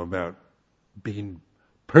being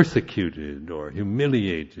persecuted or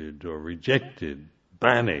humiliated or rejected,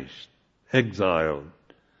 banished, exiled.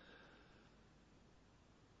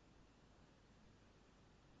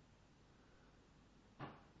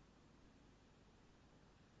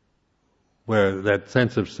 Where that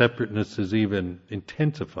sense of separateness is even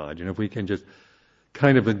intensified. If we can just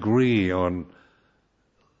kind of agree on,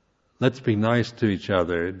 let's be nice to each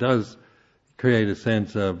other, it does create a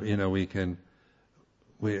sense of, we can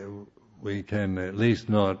at least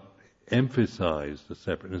not emphasize the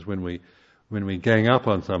separateness. When we gang up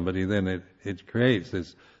on somebody, then it creates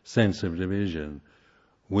this sense of division.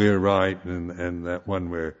 We're right, and that one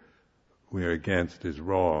we're against is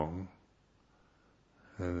wrong.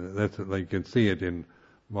 And that's like you can see it in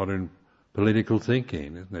modern political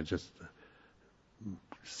thinking, isn't it? Just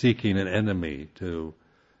seeking an enemy to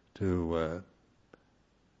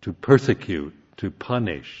persecute, to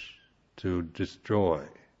punish, to destroy,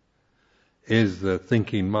 is the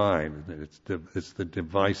thinking mind. It's the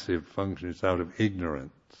divisive function. It's out of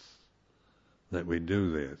ignorance that we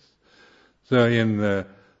do this. So in the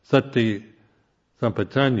Sati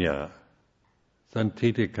Sampajanya,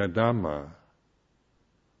 Santitika Dhamma,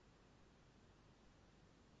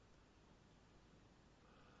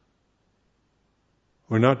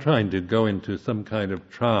 we're not trying to go into some kind of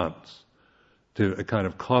trance, to a kind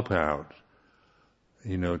of cop-out,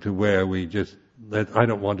 to where we just, I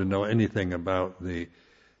don't want to know anything about the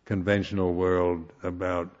conventional world,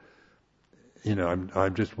 about, I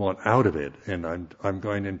just want out of it, and I'm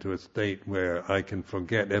going into a state where I can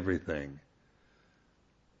forget everything.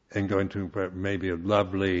 and go into maybe a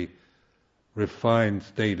lovely, refined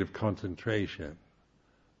state of concentration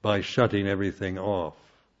by shutting everything off,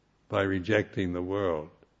 by rejecting the world?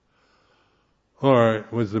 Or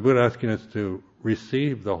was the Buddha asking us to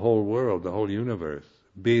receive the whole world, the whole universe,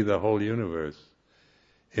 be the whole universe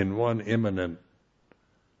in one immanent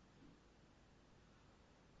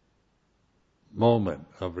moment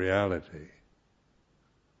of reality?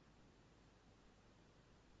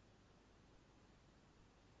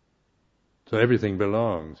 So everything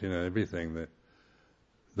belongs, everything,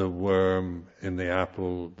 the worm in the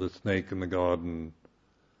apple, the snake in the garden,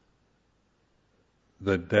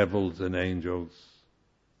 the devils and angels,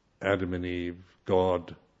 Adam and Eve,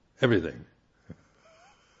 God, everything.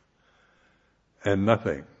 And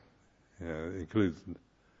nothing. Includes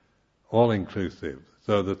all inclusive.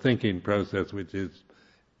 So the thinking process, which is,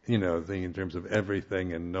 thinking in terms of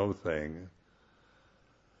everything and no thing.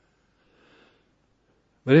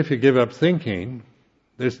 But if you give up thinking,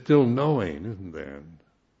 there's still knowing, isn't there?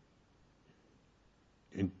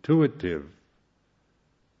 Intuitive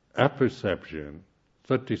apperception,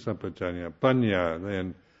 sati sampajanya, panya,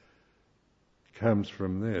 then comes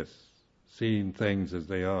from this, seeing things as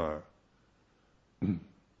they are.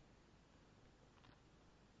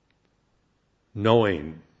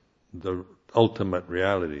 Knowing the ultimate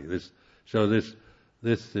reality. This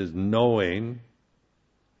is knowing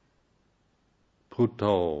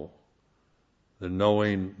Puto, the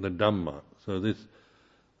knowing the Dhamma. So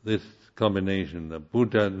this combination, the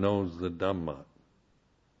Buddha knows the Dhamma.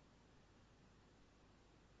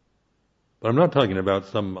 But I'm not talking about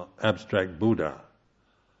some abstract Buddha,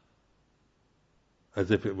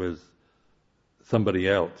 as if it was somebody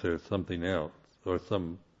else or something else, or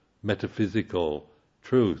some metaphysical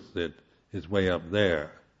truth that is way up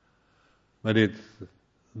there. But it's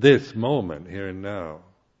this moment, here and now.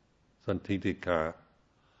 Santitika,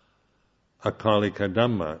 akalika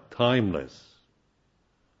Dhamma, timeless.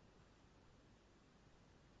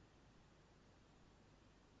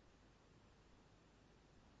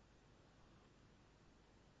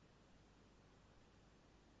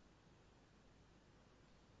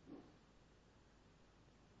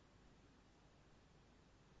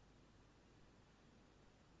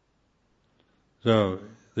 So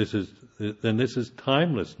this is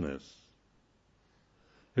timelessness.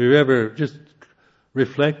 Have you ever just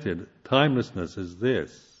reflected, timelessness is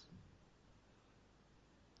this?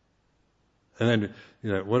 And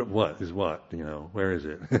then, what is what? Where is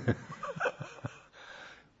it?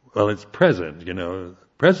 Well, it's present,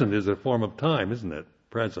 Present is a form of time, isn't it?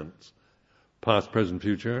 Presence. Past, present,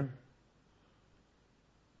 future.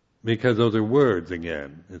 Because those are words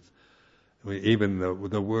again. Even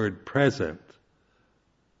the word present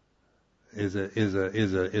is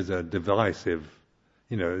a divisive,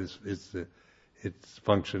 its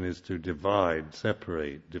function is to divide,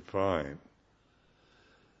 separate, define.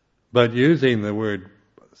 But using the word,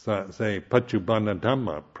 say, Paccuppanna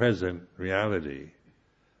Dhamma, present reality,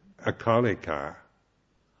 akalika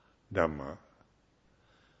Dhamma,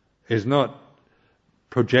 is not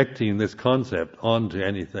projecting this concept onto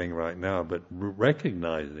anything right now, but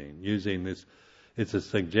recognizing, using this, it's a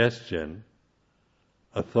suggestion,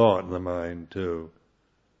 a thought in the mind to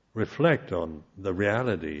reflect on the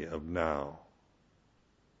reality of now,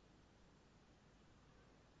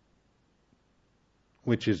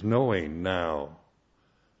 which is knowing now,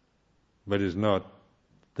 but is not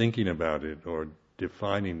thinking about it or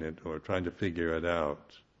defining it or trying to figure it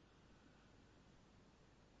out.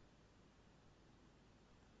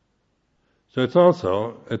 So it's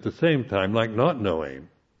also, at the same time, like not knowing,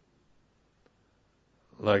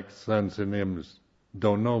 like San Sinim's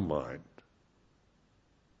don't know mind.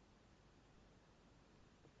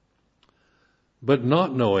 But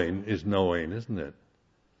not knowing is knowing, isn't it?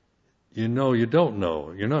 You know you don't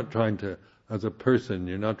know. You're not trying to, as a person,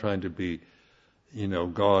 you're not trying to be,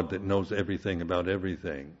 God that knows everything about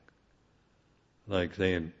everything. Like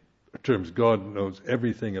saying, in terms, God knows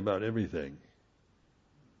everything about everything.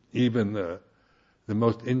 Even the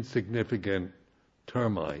most insignificant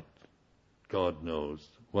termite, God knows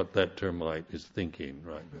what that termite is thinking,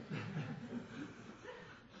 right?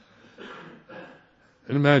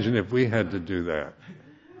 And imagine if we had to do that.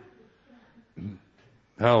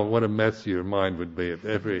 What a mess your mind would be if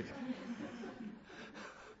every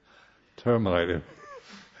termite,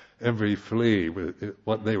 every flea,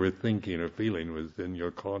 what they were thinking or feeling was in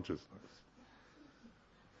your consciousness.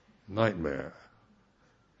 Nightmare.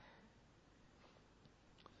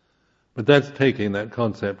 But that's taking that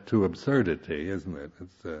concept to absurdity, isn't it?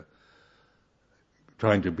 It's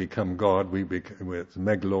trying to become God. It's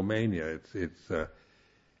megalomania. It's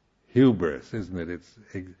hubris, isn't it? It's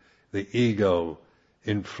the ego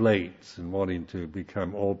inflates and wanting to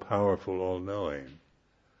become all-powerful, all-knowing.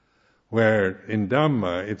 Where in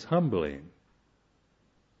Dhamma, it's humbling.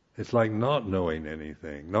 It's like not knowing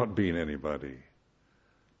anything, not being anybody,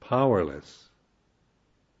 powerless.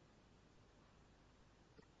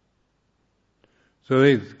 So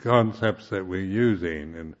these concepts that we're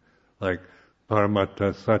using, and like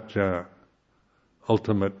Paramatta Satya,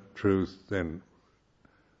 ultimate truth, and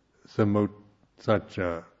Samut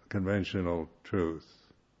Satya, conventional truth.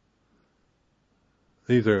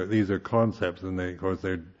 These are concepts, and they, of course,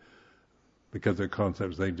 because they're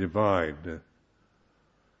concepts, they divide,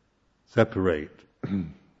 separate.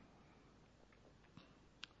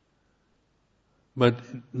 But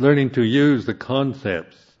learning to use the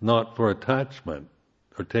concepts not for attachment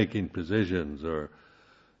or taking positions or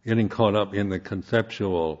getting caught up in the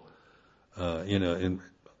conceptual,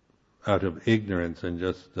 out of ignorance and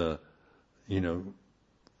just,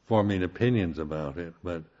 forming opinions about it,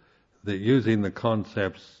 but using the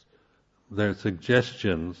concepts, their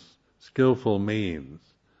suggestions, skillful means,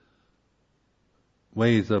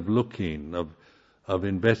 ways of looking, of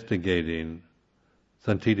investigating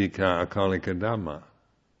Santidika Akalika Dhamma,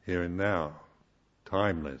 here and now,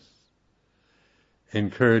 timeless.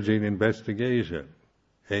 Encouraging investigation,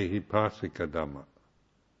 Ehipasika Dhamma.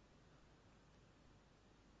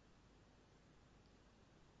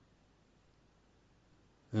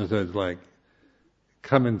 And so it's like,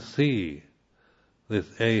 come and see. This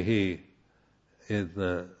Ehi is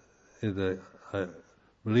I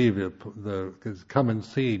believe it's come and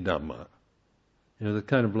see Dhamma. It's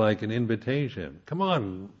kind of like an invitation. Come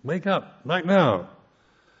on, wake up right now.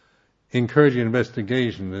 Encouraging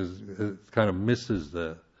investigation is kind of misses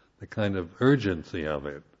the kind of urgency of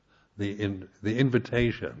it. The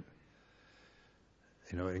invitation,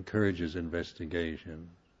 encourages investigation.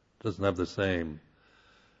 Doesn't have the same.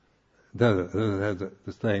 Doesn't have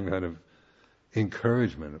the same kind of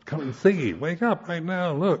encouragement of come and see, wake up right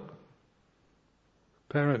now, look.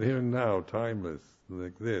 Parent here and now, timeless,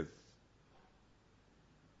 like this.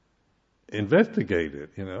 Investigate it,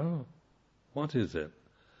 What is it?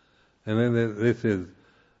 And then this is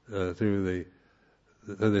this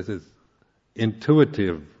is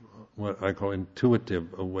intuitive, what I call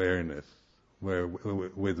intuitive awareness, where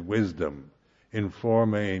with wisdom,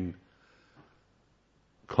 informing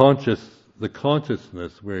the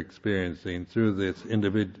consciousness we're experiencing through these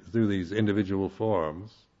individual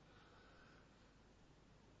forms,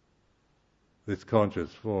 this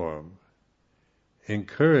conscious form,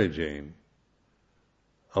 encouraging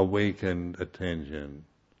awakened attention,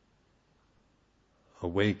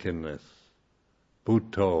 awakenness,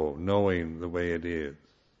 Bhutto, knowing the way it is.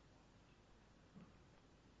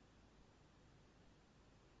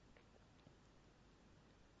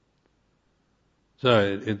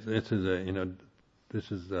 So this is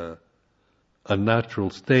a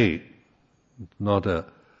natural state. It's not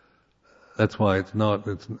that's why it's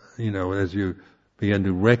as you begin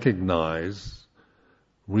to recognize,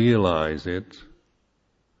 realize it,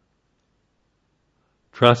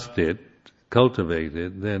 trust it, cultivate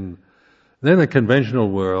it, then the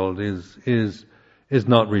conventional world is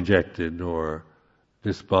not rejected or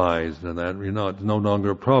despised, and that no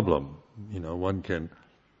longer a problem. One can,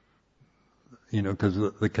 because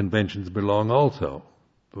the conventions belong also,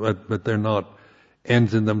 but they're not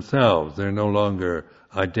ends in themselves. They're no longer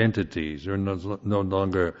identities. They're no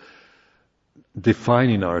longer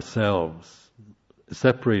defining ourselves,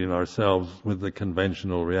 separating ourselves with the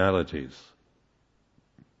conventional realities.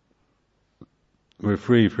 We're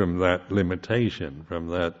free from that limitation, from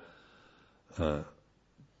that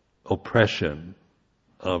oppression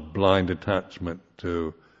of blind attachment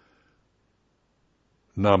to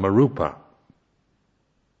Namarupa.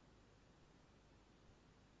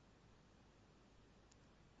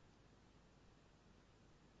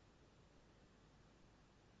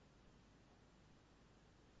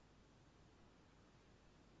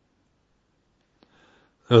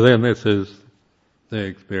 So then this is the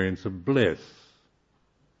experience of bliss.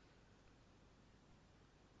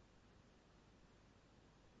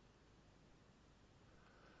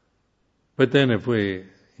 But then if we,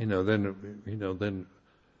 then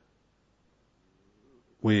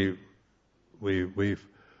we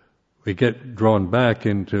get drawn back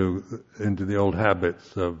into the old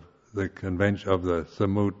habits of the convention of the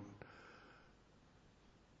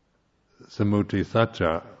Samuti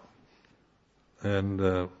Satya, and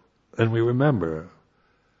we remember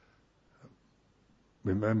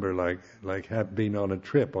like being on a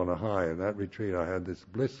trip on a high. In that retreat, I had this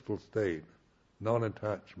blissful state,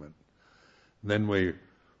 non-attachment. Then we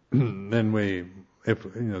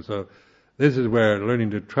So this is where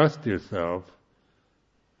learning to trust yourself.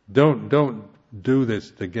 Don't do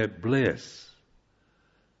this to get bliss.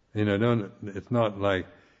 It's not like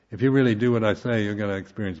if you really do what I say, you're going to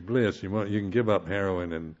experience bliss. You can give up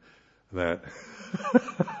heroin and that.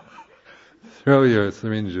 Throw your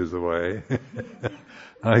syringes away.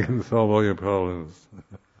 I can solve all your problems.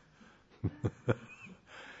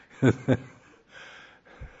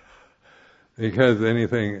 Because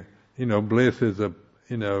anything, bliss is the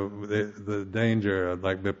danger,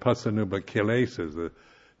 like vipassanupa kilesas, the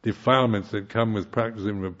defilements that come with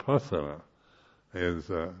practicing vipassana is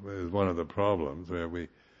one of the problems where we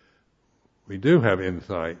do have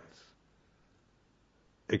insights,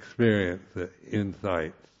 experience the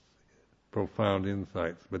insights, profound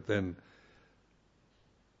insights, but then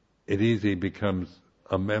it easily becomes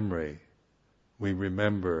a memory. We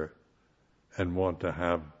remember and want to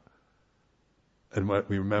have, and what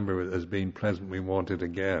we remember as being pleasant, we want it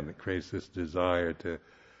again. It creates this desire to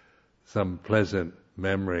some pleasant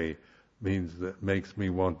memory makes me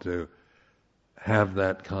want to have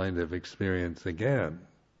that kind of experience again.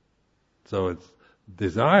 So it's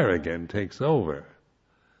desire again takes over.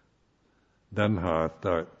 Tanha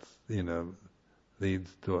starts,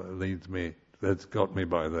 leads me. That's got me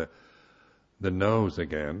by the nose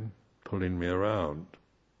again, pulling me around.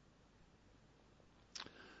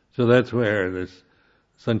 So that's where this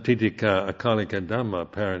Santitika Akalika Dhamma,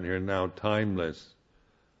 apparent here now, timeless.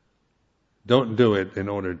 Don't do it in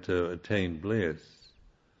order to attain bliss,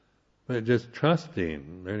 but just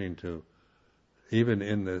trusting, learning to, even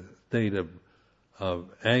in the state of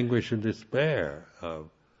anguish and despair,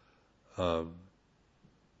 of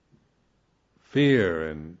fear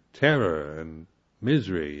and terror and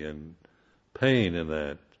misery and pain and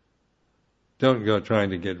that. Don't go trying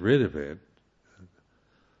to get rid of it.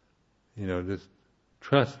 Just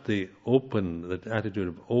trust the attitude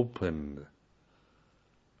of open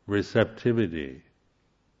receptivity,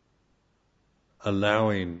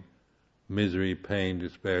 allowing misery, pain,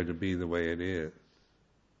 despair to be the way it is.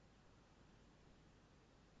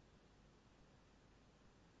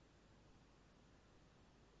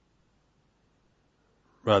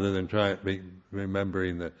 Rather than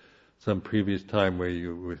remembering that some previous time where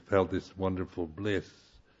you felt this wonderful bliss,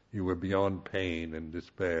 you were beyond pain and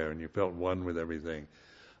despair, and you felt one with everything.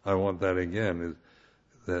 I want that again.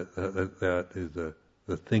 That is the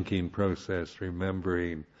thinking process,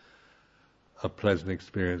 remembering a pleasant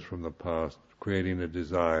experience from the past, creating a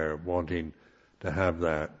desire, wanting to have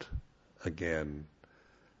that again,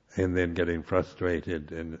 and then getting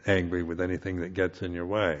frustrated and angry with anything that gets in your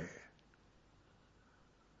way.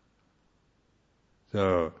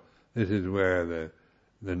 So this is where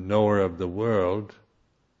the knower of the world,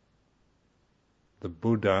 the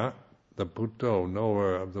Buddha, the Bhutto,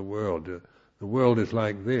 knower of the world is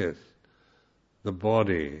like this. The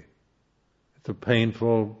body, it's a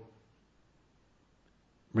painful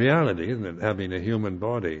reality, isn't it? Having a human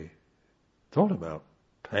body. It's all about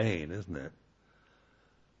pain, isn't it?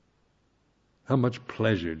 How much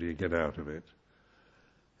pleasure do you get out of it?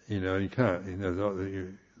 You can't,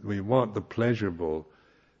 we want the pleasurable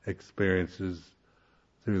experiences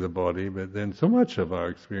through the body, but then so much of our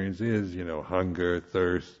experience is, hunger,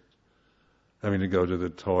 thirst, having to go to the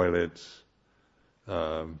toilets,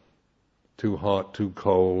 too hot, too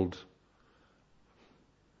cold,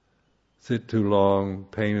 sit too long,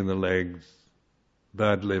 pain in the legs,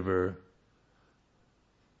 bad liver,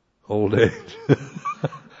 old age.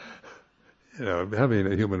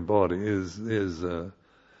 Having a human body is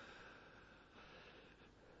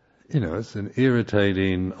it's an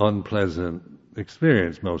irritating, unpleasant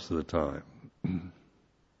experience most of the time.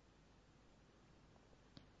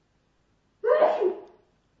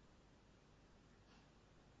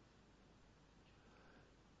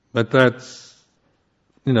 But that's,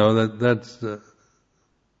 that's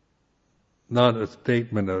not a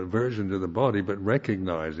statement of aversion to the body, but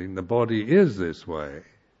recognizing the body is this way.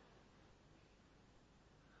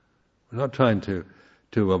 We're not trying to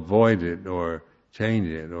avoid it or change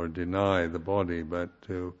it or deny the body, but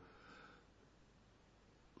to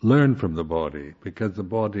learn from the body, because the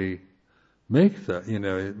body makes that,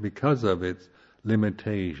 because of its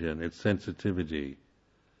limitation, its sensitivity.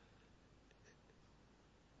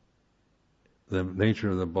 The nature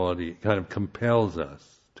of the body kind of compels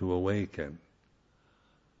us to awaken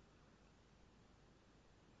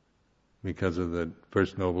because of the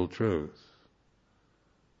First Noble Truth.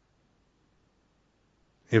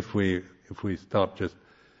 If we stop just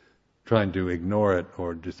trying to ignore it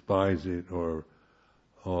or despise it or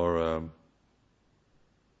try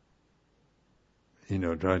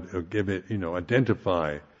to give it,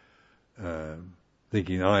 identify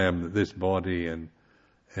thinking I am this body,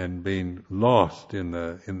 and being lost in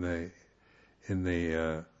that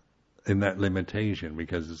limitation,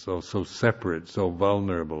 because it's so separate, so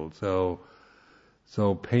vulnerable,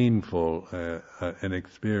 so painful an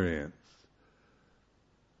experience.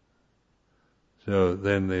 So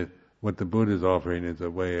then what the Buddha is offering is a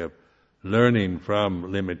way of learning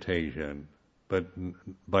from limitation, but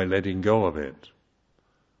by letting go of it,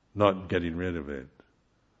 not getting rid of it.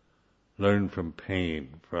 Learn from pain,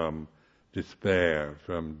 from despair,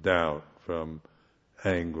 from doubt, from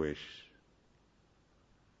anguish,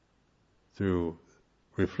 through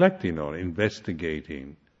reflecting on,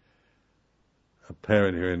 investigating,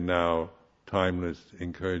 apparent here and now, timeless,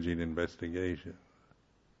 encouraging investigation.